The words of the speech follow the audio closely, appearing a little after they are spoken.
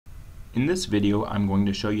In this video, I'm going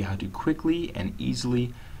to show you how to quickly and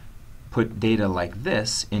easily put data like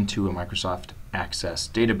this into a Microsoft Access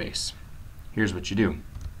database. Here's what you do.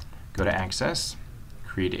 Go to Access,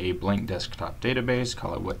 create a blank desktop database,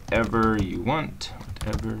 call it whatever you want,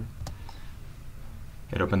 whatever.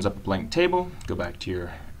 It opens up a blank table. Go back to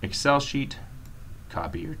your Excel sheet,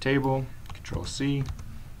 copy your table, Control-C,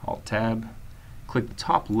 Alt-Tab, click the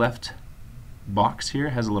top left box here,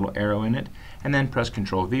 has a little arrow in it, and then press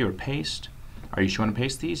Control-V or paste. Are you sure to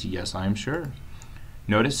paste these? Yes, I'm sure.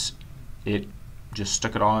 Notice it just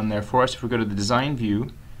stuck it all in there for us. If we go to the design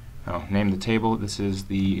view, name the table, this is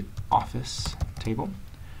the office table.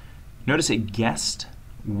 Notice it guessed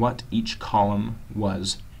what each column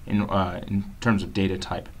was in terms of data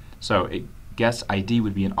type. So it guessed ID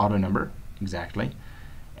would be an auto number, exactly,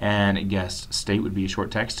 and it guessed state would be a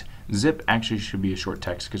short text. Zip actually should be a short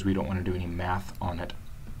text because we don't want to do any math on it.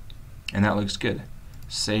 And that looks good.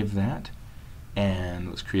 Save that, and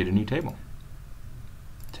let's create a new table.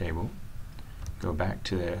 Table. Go back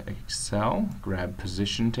to Excel, grab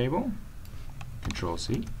position table,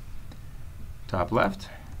 Control-C, top left,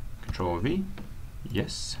 Control-V,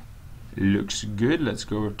 yes, looks good. Let's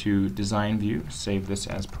go over to design view, save this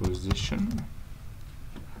as position.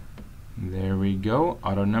 There we go,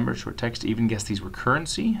 auto number, short text, even guess these were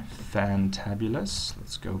currency, fantabulous.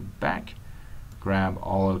 Let's go back, grab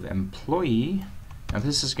all of employee. Now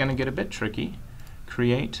this is going to get a bit tricky.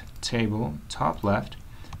 Create table, top left,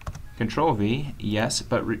 Control-V, yes,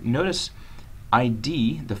 but notice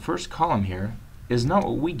ID, the first column here, is not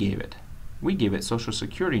what we gave it. We gave it Social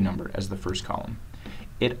Security number as the first column.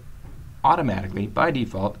 It automatically, by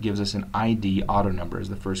default, gives us an ID auto number as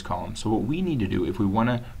the first column. So what we need to do if we want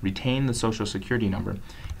to retain the Social Security number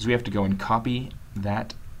is we have to go and copy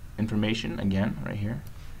that information again, right here,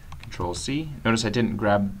 Control-C. Notice I didn't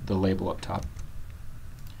grab the label up top.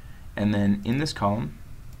 And then in this column,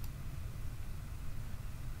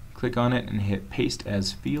 click on it and hit paste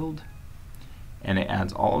as field, and it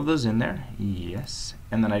adds all of those in there, yes,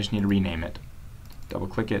 and then I just need to rename it. Double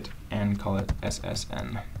click it and call it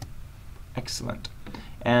SSN. Excellent.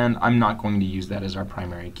 And I'm not going to use that as our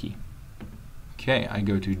primary key. Okay, I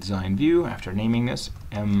go to design view after naming this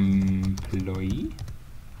employee,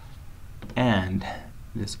 and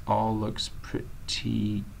this all looks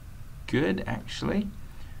pretty good actually.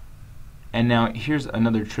 And now here's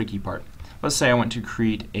another tricky part. Let's say I want to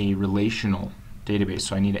create a relational database,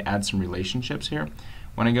 so I need to add some relationships here.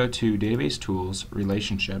 When I go to Database Tools,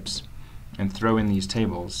 Relationships, and throw in these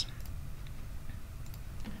tables,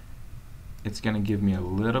 it's going to give me a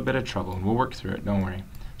little bit of trouble, and we'll work through it, don't worry.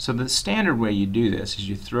 So the standard way you do this is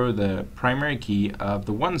you throw the primary key of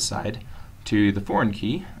the one side to the foreign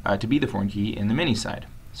key, to be the foreign key in the many side.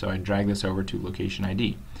 So I drag this over to location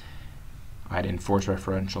ID. I'd enforce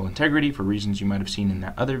referential integrity for reasons you might have seen in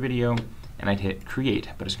that other video, and I'd hit create,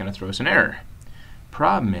 but it's going to throw us an error.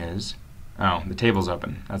 Problem is, oh, the table's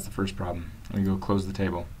open. That's the first problem. Let me go close the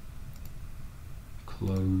table.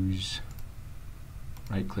 Close,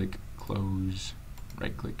 right click, close,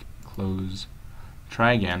 right click, close.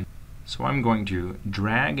 Try again. So I'm going to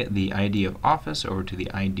drag the ID of office over to the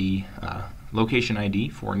ID, location ID,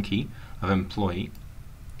 foreign key, of employee.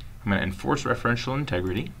 I'm going to enforce referential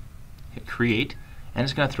integrity, hit create, and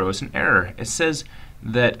it's going to throw us an error. It says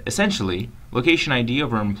that essentially location ID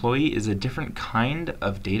over employee is a different kind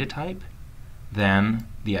of data type than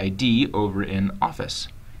the ID over in office.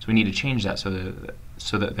 So we need to change that so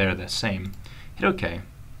that they're the same. Hit OK,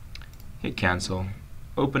 hit cancel,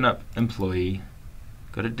 open up employee,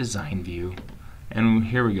 go to design view, and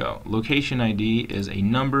here we go. Location ID is a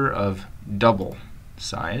number of double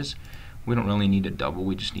size. We don't really need a double,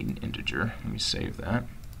 we just need an integer. Let me save that.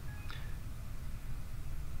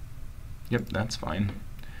 Yep, that's fine.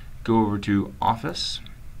 Go over to Office,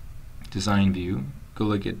 Design View, go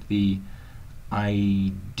look at the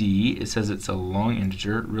ID. It says it's a long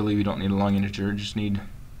integer. Really, we don't need a long integer, just need,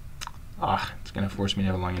 it's going to force me to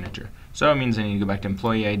have a long integer. So it means I need to go back to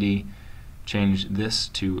Employee ID, change this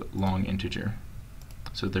to long integer,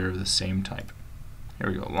 so they're the same type. Here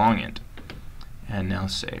we go, long int, and now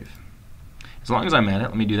save. As long as I'm at it,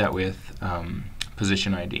 let me do that with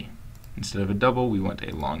position ID. Instead of a double, we want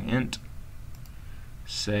a long int.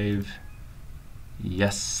 Save.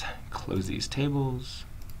 Yes. Close these tables.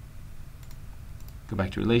 Go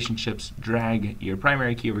back to relationships. Drag your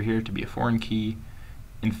primary key over here to be a foreign key.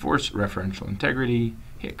 Enforce referential integrity.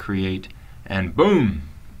 Hit create. And boom!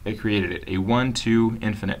 It created it. A 1, 2,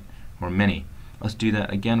 infinite, or many. Let's do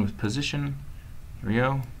that again with position. Here we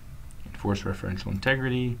go. Enforce referential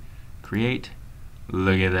integrity. Create.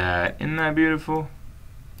 Look at that. Isn't that beautiful?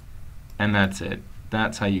 And that's it.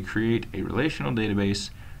 That's how you create a relational database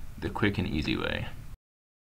the quick and easy way.